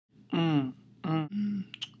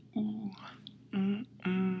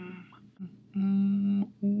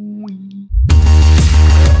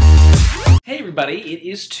everybody, it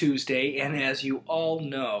is Tuesday, and as you all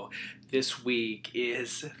know, this week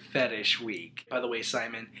is Fetish Week. By the way,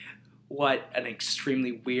 Simon, what an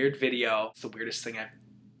extremely weird video. It's the weirdest thing I've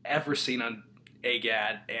ever seen on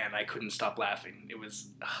AGayADay, and I couldn't stop laughing. It was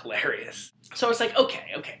hilarious. So I was like,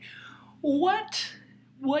 okay, what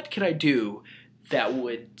could I do that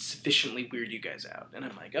would sufficiently weird you guys out? And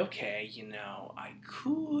I'm like, okay, you know, I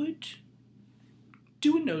could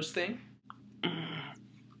do a nose thing.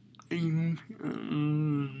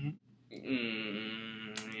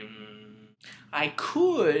 I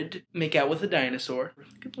could make out with a dinosaur.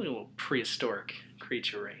 Good little prehistoric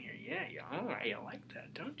creature right here. Yeah, you like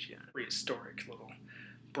that, don't you? Prehistoric little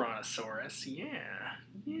brontosaurus.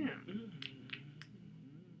 Yeah.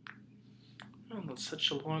 Oh, that's such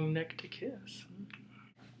a long neck to kiss.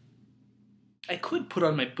 I could put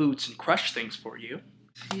on my boots and crush things for you.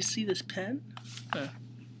 Do you see this pen?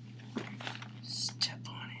 Step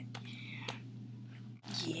on it.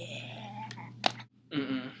 Yeah.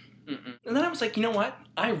 And then I was like, you know what?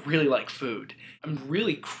 I really like food. I'm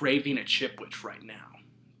really craving a chipwich right now.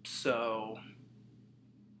 So,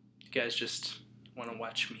 you guys just want to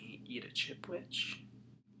watch me eat a chipwich?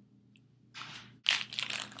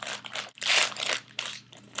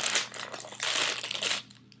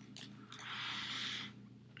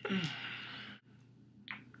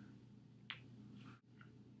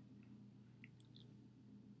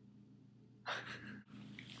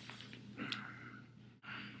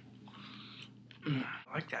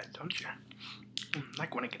 Like that, don't you?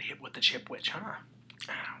 Like when I get hit with the chipwich, huh?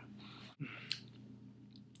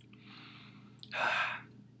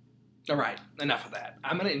 Alright, enough of that.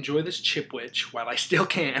 I'm gonna enjoy this chipwich while I still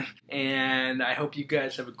can. And I hope you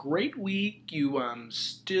guys have a great week. You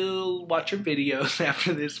still watch your videos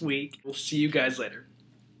after this week. We'll see you guys later.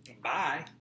 Bye.